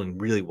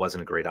homeschooling really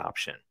wasn't a great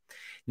option.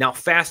 Now,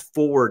 fast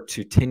forward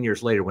to 10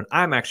 years later, when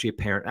I'm actually a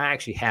parent, I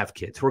actually have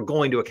kids who are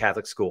going to a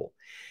Catholic school.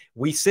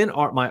 We sent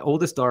my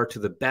oldest daughter to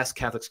the best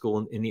Catholic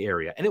school in the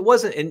area. And it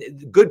wasn't,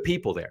 and good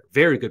people there,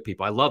 very good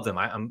people. I love them.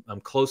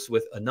 I'm close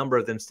with a number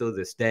of them still to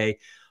this day.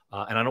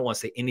 And I don't want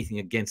to say anything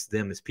against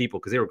them as people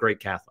because they were great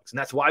Catholics. And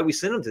that's why we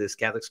sent them to this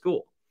Catholic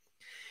school.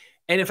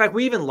 And in fact,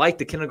 we even liked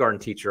the kindergarten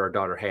teacher our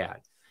daughter had.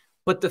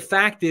 But the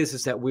fact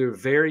is that we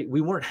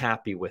weren't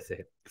happy with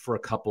it for a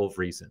couple of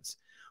reasons.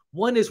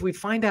 One is we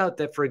find out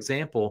that, for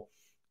example,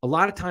 a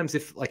lot of times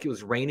if like it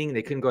was raining and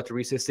they couldn't go out to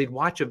recess, they'd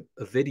watch a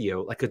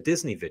video, like a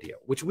Disney video,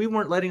 which we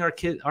weren't letting our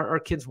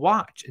kids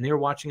watch. And they were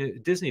watching a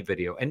Disney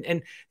video.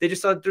 And they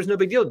just thought there's no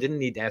big deal. Didn't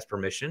need to ask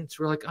permission.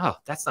 So we're like, oh,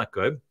 that's not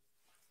good.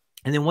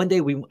 And then one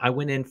day I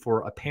went in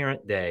for a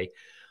parent day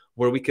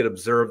where we could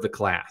observe the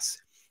class.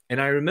 And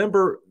I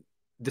remember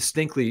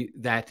distinctly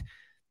that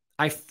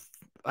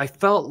I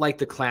felt like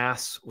the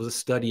class was a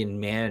study in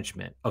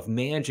management, of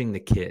managing the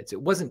kids.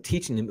 It wasn't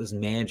teaching them, it was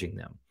managing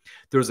them.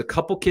 There was a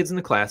couple kids in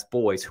the class,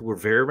 boys, who were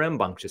very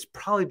rambunctious,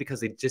 probably because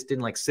they just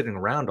didn't like sitting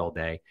around all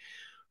day,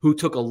 who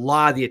took a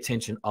lot of the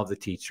attention of the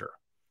teacher.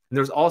 And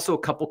there was also a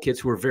couple kids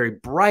who were very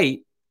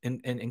bright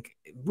and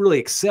really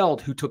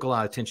excelled, who took a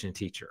lot of attention to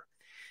the teacher.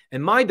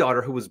 And my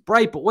daughter, who was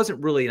bright but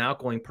wasn't really an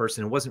outgoing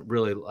person, wasn't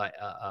really like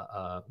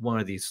one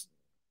of these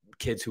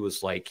kids who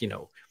was like,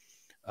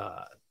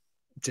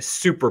 just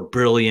super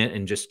brilliant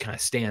and just kind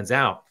of stands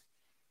out.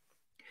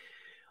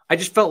 I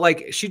just felt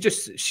like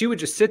she would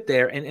just sit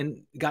there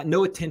and got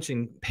no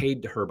attention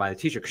paid to her by the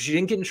teacher because she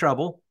didn't get in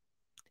trouble,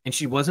 and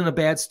she wasn't a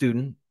bad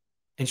student,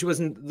 and she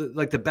wasn't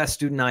like the best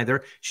student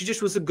either. She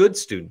just was a good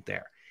student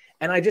there.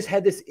 And I just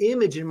had this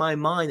image in my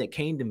mind that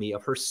came to me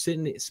of her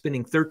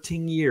spending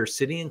 13 years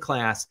sitting in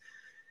class,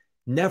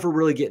 never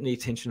really getting the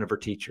attention of her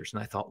teachers.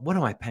 And I thought, what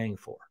am I paying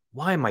for?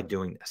 Why am I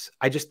doing this?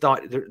 I just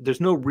thought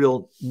there's no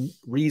real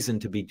reason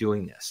to be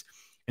doing this.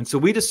 And so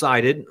we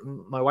decided,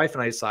 my wife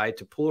and I decided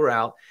to pull her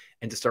out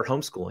and to start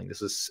homeschooling.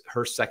 This was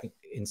her second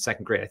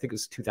grade. I think it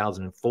was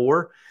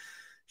 2004.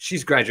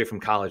 She's graduated from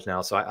college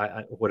now, so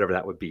I whatever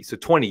that would be. So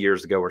 20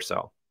 years ago or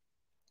so.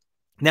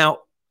 Now,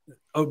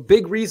 a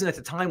big reason at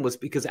the time was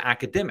because of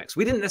academics.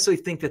 We didn't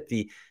necessarily think that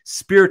the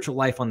spiritual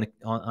life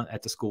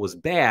at the school was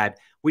bad.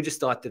 We just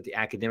thought that the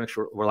academics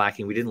were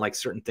lacking. We didn't like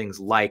certain things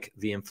like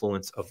the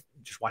influence of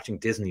just watching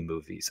Disney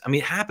movies. I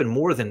mean, it happened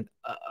more than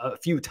a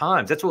few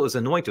times. That's what was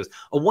annoying to us.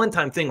 A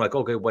one-time thing, like,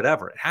 okay,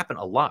 whatever. It happened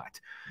a lot.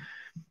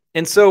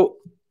 And so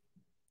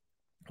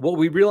what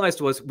we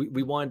realized was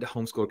we wanted to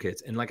homeschool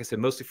kids. And like I said,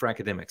 mostly for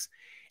academics.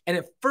 And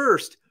at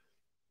first,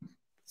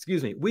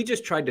 excuse me, we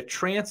just tried to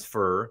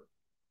transfer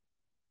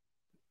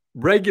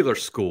regular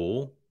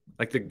school,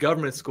 like the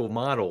government school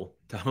model,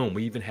 to home.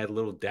 We even had a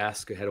little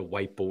desk, it had a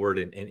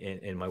whiteboard,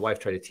 and my wife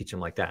tried to teach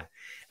them like that.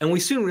 And we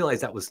soon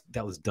realized that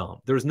was dumb.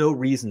 There was no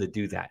reason to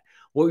do that.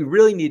 What we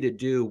really needed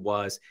to do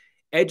was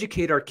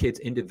educate our kids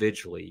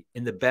individually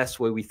in the best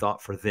way we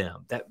thought for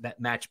them,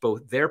 that matched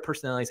both their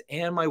personalities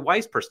and my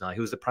wife's personality,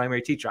 who was the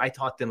primary teacher. I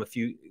taught them a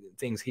few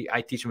things. I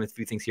teach them a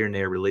few things here and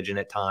there, religion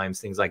at times,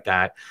 things like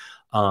that.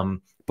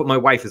 But my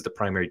wife is the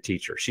primary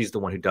teacher. She's the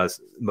one who does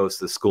most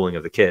of the schooling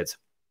of the kids.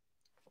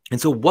 And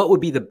so what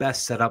would be the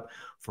best setup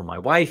for my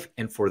wife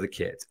and for the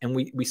kids? And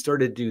we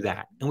started to do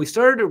that. And we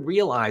started to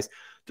realize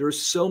there are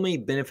so many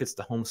benefits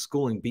to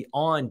homeschooling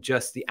beyond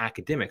just the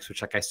academics,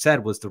 which, like I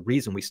said, was the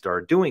reason we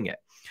started doing it.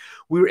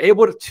 We were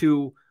able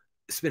to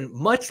spend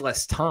much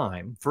less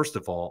time, first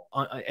of all,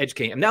 on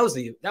educating. And that was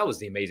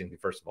the amazing thing,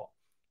 first of all,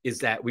 is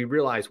that we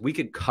realized we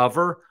could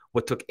cover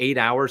what took 8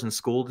 hours in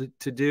school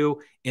to do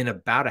in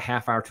about a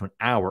half hour to an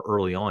hour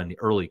early on in the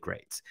early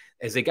grades.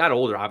 As they got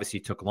older, obviously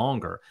it took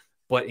longer.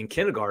 But in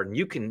kindergarten,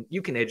 you can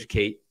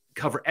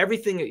cover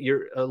everything at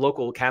your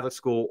local Catholic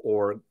school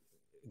or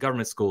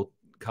government school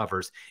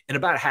covers in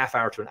about a half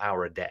hour to an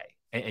hour a day,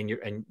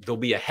 and they'll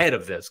be ahead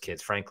of those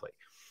kids, frankly.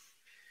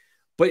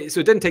 But so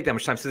it doesn't take that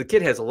much time. So the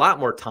kid has a lot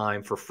more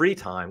time for free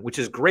time, which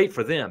is great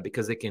for them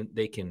because they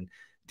can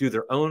do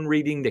their own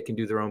reading, they can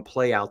do their own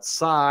play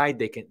outside,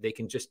 they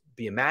can just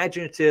be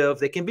imaginative,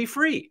 they can be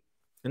free,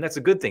 and that's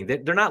a good thing.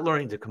 They're not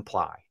learning to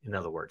comply. In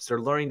other words, they're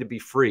learning to be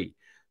free.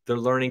 They're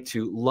learning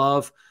to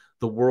love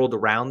the world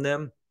around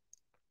them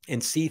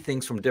and see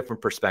things from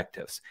different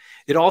perspectives.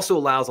 It also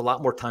allows a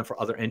lot more time for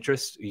other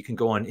interests. You can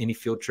go on any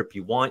field trip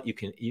you want. You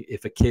can,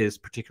 if a kid is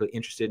particularly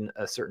interested in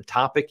a certain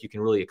topic, you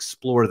can really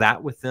explore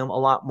that with them a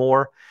lot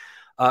more.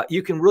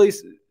 You can really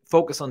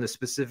focus on the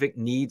specific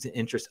needs and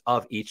interests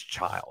of each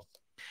child.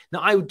 Now,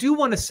 I do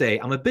want to say,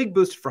 I'm a big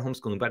booster for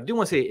homeschooling, but I do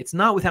want to say it's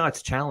not without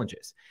its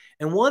challenges.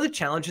 And one of the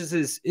challenges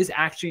is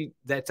actually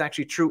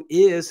true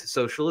is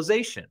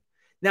socialization.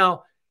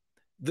 Now,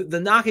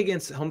 the knock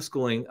against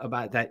homeschooling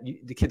about that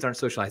the kids aren't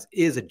socialized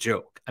is a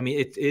joke. I mean,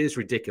 it is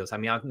ridiculous. I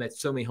mean, I've met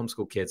so many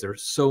homeschool kids that are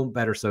so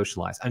better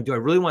socialized. I mean, do I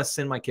really want to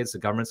send my kids to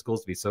government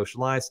schools to be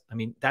socialized? I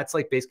mean, that's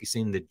like basically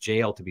sending them to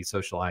jail to be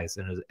socialized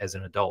as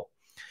an adult.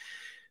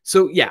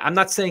 So yeah, I'm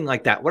not saying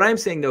like that. What I'm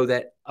saying, though,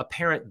 that a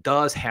parent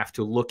does have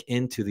to look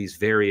into these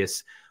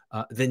various,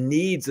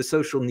 the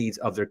social needs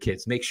of their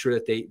kids, make sure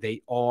that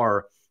they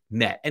are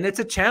met. And it's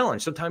a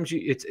challenge. Sometimes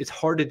it's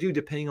hard to do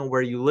depending on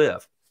where you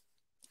live.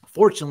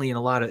 Fortunately, in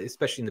a lot of,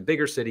 especially in the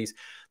bigger cities,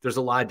 there's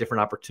a lot of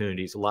different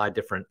opportunities, a lot of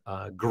different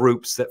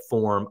groups that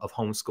form of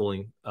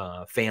homeschooling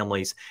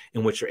families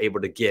in which you're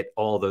able to get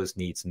all those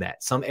needs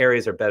met. Some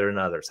areas are better than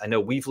others. I know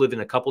we've lived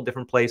in a couple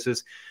different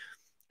places,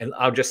 and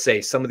I'll just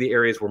say some of the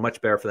areas were much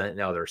better for that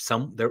than others.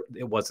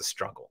 It was a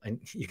struggle, and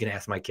you can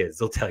ask my kids;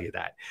 they'll tell you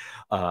that,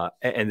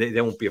 and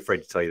they won't be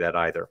afraid to tell you that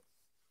either.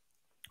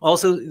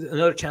 Also,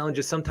 another challenge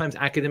is sometimes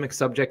academic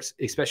subjects,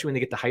 especially when they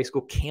get to high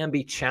school, can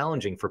be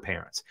challenging for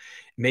parents.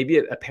 Maybe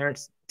a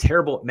parent's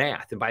terrible at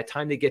math, and by the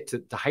time they get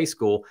to high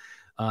school,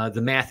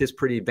 the math is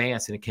pretty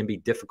advanced, and it can be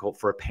difficult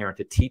for a parent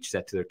to teach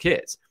that to their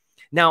kids.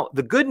 Now,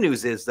 the good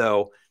news is,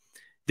 though,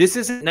 this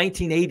isn't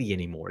 1980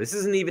 anymore. This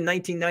isn't even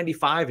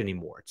 1995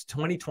 anymore. It's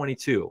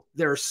 2022.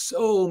 There are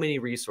so many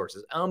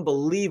resources,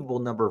 unbelievable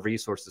number of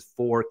resources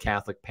for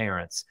Catholic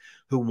parents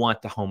who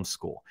want to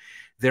homeschool.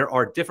 There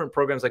are different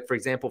programs, like, for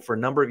example, for a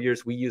number of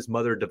years, we used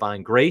Mother of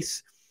Divine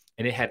Grace,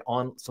 and it had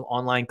some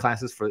online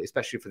classes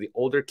especially for the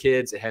older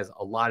kids. It has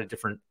a lot of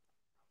different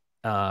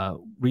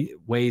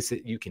ways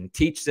that you can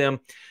teach them.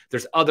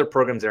 There's other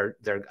programs that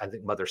are, I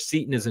think Mother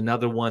Seton is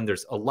another one.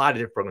 There's a lot of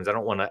different programs. I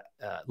don't want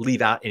to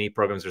leave out any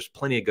programs. There's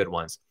plenty of good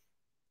ones.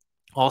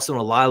 Also, in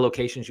a lot of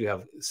locations, you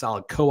have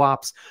solid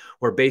co-ops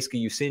where basically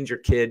you send your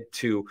kid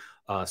to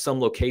some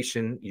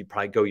location. You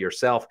probably go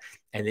yourself,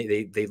 and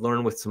they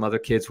learn with some other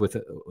kids, with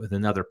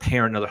another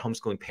parent, another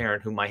homeschooling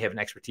parent who might have an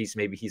expertise.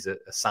 Maybe he's a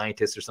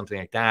scientist or something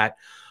like that.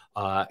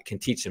 Can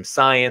teach them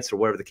science or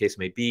whatever the case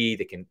may be.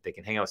 They can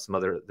hang out with some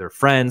their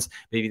friends.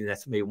 Maybe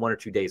that's 1 or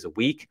 2 days a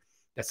week.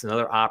 That's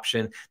another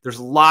option. There's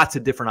lots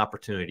of different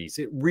opportunities.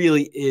 It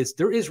really is.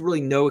 There is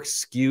really no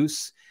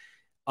excuse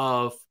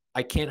of,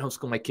 I can't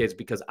homeschool my kids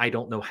because I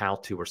don't know how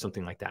to, or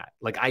something like that.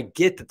 Like, I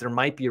get that there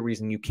might be a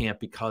reason you can't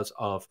because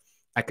of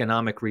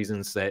economic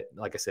reasons, that,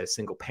 like I said,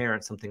 single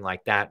parent, something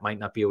like that, might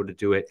not be able to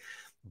do it.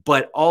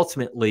 But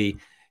ultimately,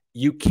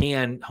 you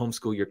can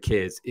homeschool your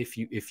kids if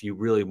you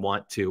really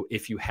want to,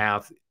 if you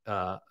have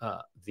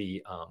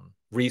the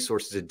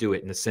resources to do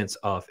it, in the sense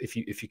of if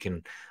you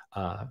can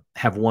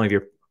have one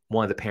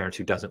of the parents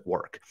who doesn't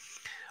work,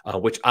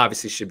 which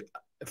obviously should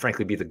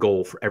frankly be the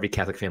goal for every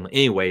Catholic family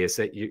anyway, is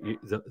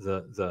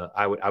that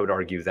I would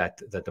argue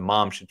that the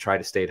mom should try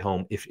to stay at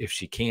home if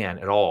she can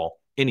at all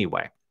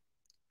anyway.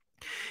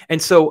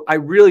 And so I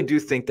really do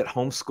think that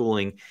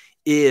homeschooling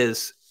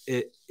is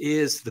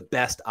the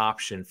best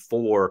option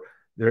for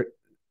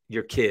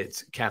your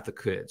kids,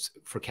 Catholic kids,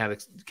 for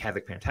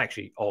Catholic parents,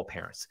 actually all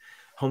parents.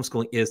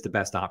 Homeschooling is the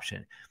best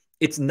option.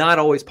 It's not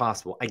always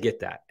possible. I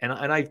get that. And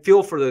I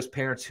feel for those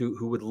parents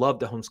who would love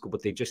to homeschool,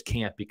 but they just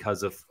can't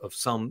because of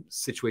some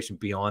situation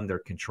beyond their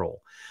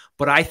control.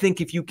 But I think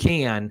if you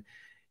can,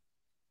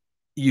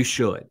 you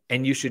should.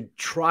 And you should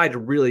try to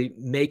really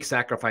make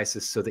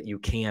sacrifices so that you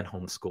can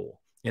homeschool.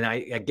 And I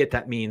get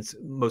that means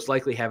most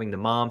likely having the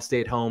mom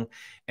stay at home.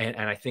 And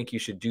I think you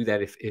should do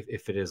that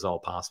if it is all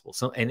possible.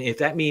 So, and if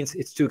that means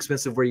it's too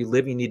expensive where you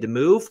live, you need to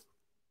move,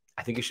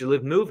 I think you should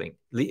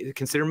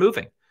consider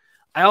moving.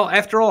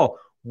 After all,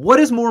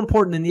 what is more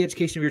important than the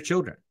education of your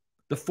children?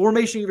 The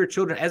formation of your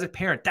children as a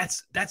parent,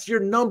 that's your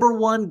number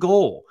one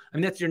goal. I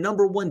mean, that's your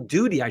number one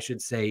duty, I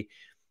should say,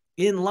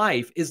 in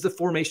life, is the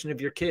formation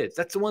of your kids.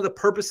 That's one of the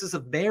purposes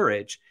of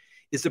marriage,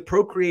 is the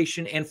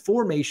procreation and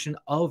formation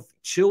of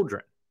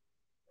children.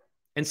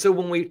 And so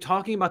when we're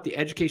talking about the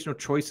educational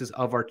choices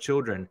of our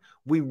children,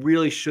 we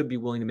really should be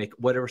willing to make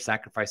whatever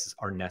sacrifices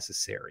are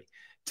necessary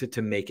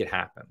to make it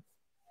happen.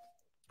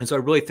 And so I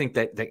really think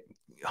that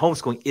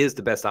homeschooling is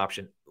the best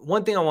option.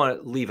 One thing I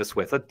want to leave us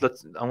with,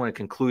 I want to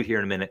conclude here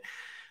in a minute.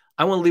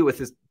 I want to leave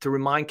with is to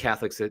remind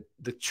Catholics that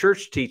the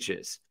church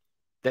teaches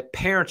that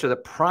parents are the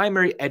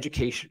primary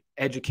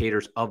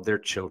educators of their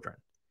children.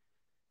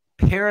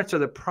 Parents are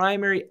the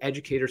primary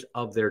educators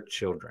of their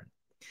children.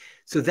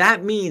 So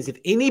that means if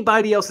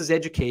anybody else is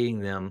educating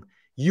them,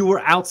 you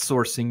are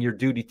outsourcing your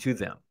duty to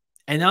them.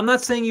 And I'm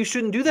not saying you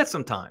shouldn't do that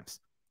sometimes,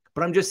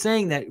 but I'm just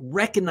saying that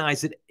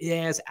recognize it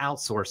as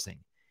outsourcing.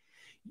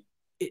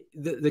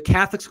 The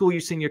Catholic school you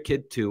send your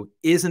kid to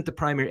isn't the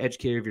primary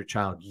educator of your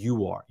child.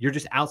 You are. You're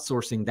just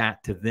outsourcing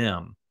that to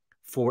them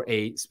for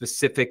a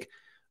specific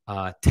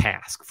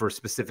task, for a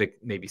specific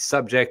maybe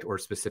subject or a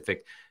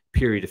specific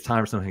period of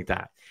time or something like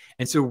that.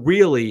 And so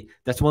really,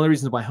 that's one of the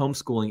reasons why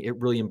homeschooling, it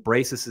really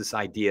embraces this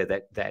idea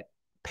that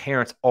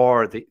parents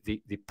are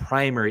the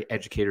primary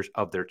educators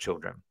of their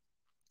children.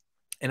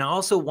 And I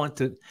also want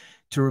to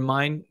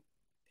remind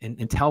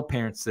and tell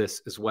parents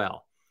this as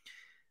well.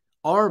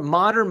 Our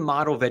modern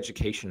model of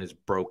education is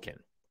broken.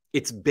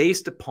 It's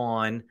based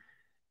upon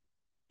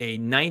a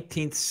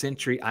 19th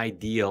century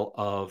ideal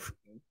of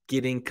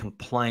getting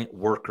compliant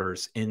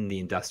workers in the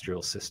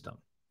industrial system.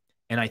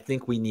 And I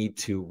think we need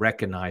to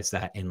recognize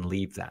that and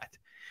leave that.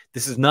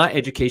 This is not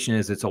education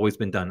as it's always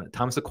been done.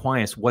 Thomas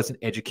Aquinas wasn't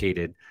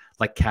educated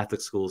like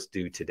Catholic schools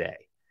do today.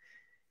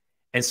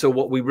 And so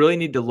what we really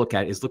need to look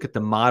at is look at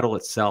the model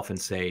itself and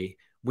say,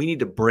 we need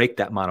to break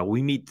that model.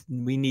 We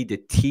need to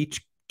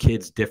teach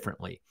kids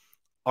differently.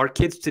 Our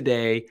kids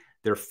today,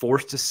 they're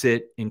forced to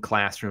sit in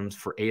classrooms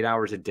for 8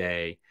 hours a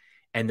day,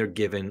 and they're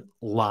given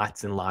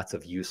lots and lots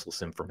of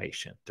useless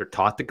information. They're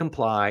taught to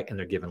comply, and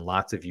they're given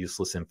lots of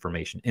useless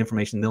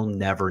information they'll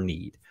never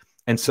need.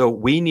 And so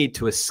we need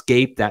to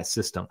escape that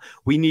system.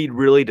 We need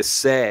really to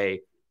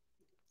say,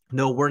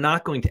 no, we're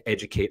not going to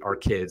educate our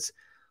kids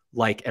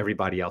like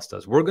everybody else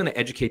does. We're going to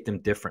educate them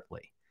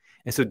differently.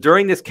 And so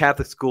during this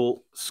Catholic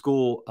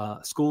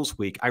Schools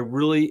Week, I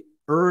really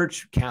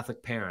urge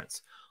Catholic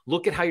parents,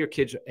 look at how your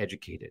kids are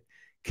educated.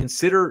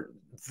 Consider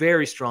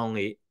very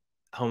strongly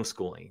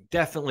homeschooling.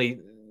 Definitely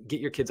get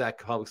your kids out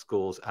of public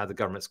schools, out of the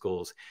government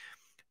schools.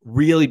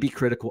 Really be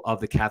critical of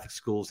the Catholic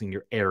schools in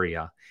your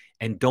area.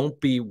 And don't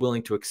be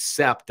willing to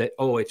accept that,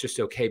 oh, it's just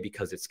okay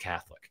because it's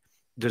Catholic.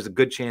 There's a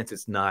good chance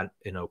it's not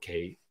an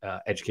okay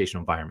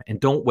educational environment. And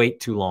don't wait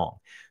too long.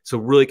 So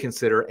really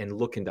consider and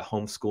look into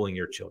homeschooling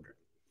your children.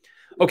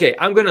 Okay,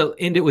 I'm going to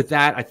end it with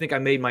that. I think I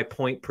made my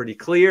point pretty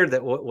clear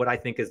that what I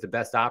think is the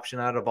best option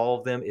out of all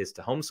of them is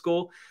to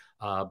homeschool.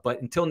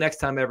 But until next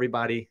time,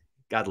 everybody,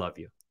 God love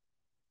you.